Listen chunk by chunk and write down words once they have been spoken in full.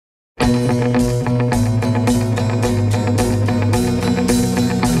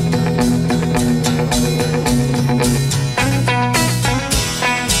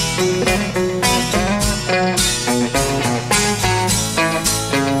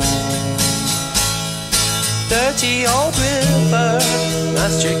dirty old river,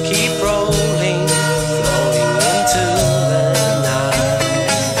 must you keep rolling, flowing into the night?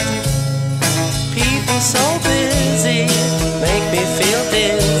 People so busy, make me feel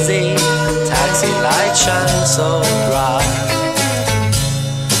dizzy, taxi lights shine so bright.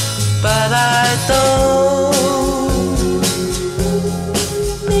 But I don't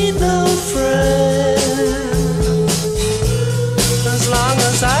need no friend, as long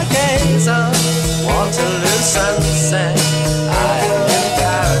as I gaze on Waterloo sunset, I am in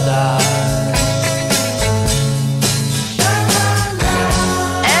paradise.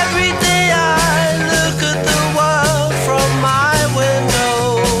 Every day I look at the world from my window,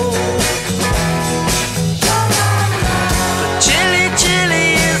 but chilly, chilly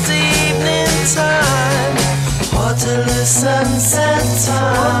is the evening time. Waterloo sunset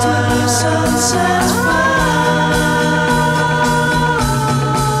time. Waterloo sunset time.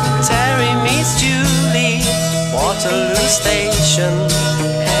 Waterloo Station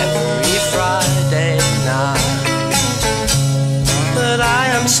every Friday night. But I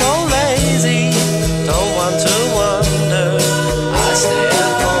am so lazy, don't want to wander, I stay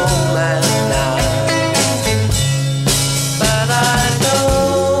at home at night. But I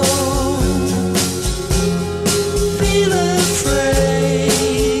don't feel afraid,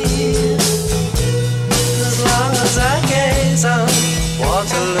 as long as I gaze on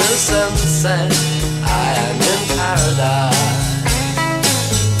Waterloo sunset, I am in paradise.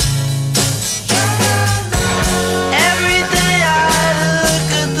 Every day I look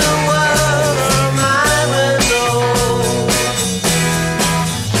at the world from my window,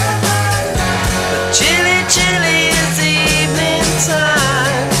 but chilly, chilly is the evening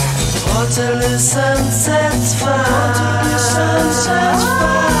time. Waterloo sunset's fine. Waterloo sunset's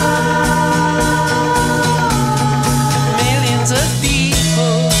fine. Millions of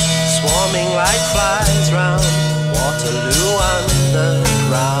people swarming like flies round Waterloo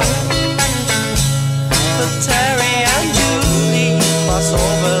underground.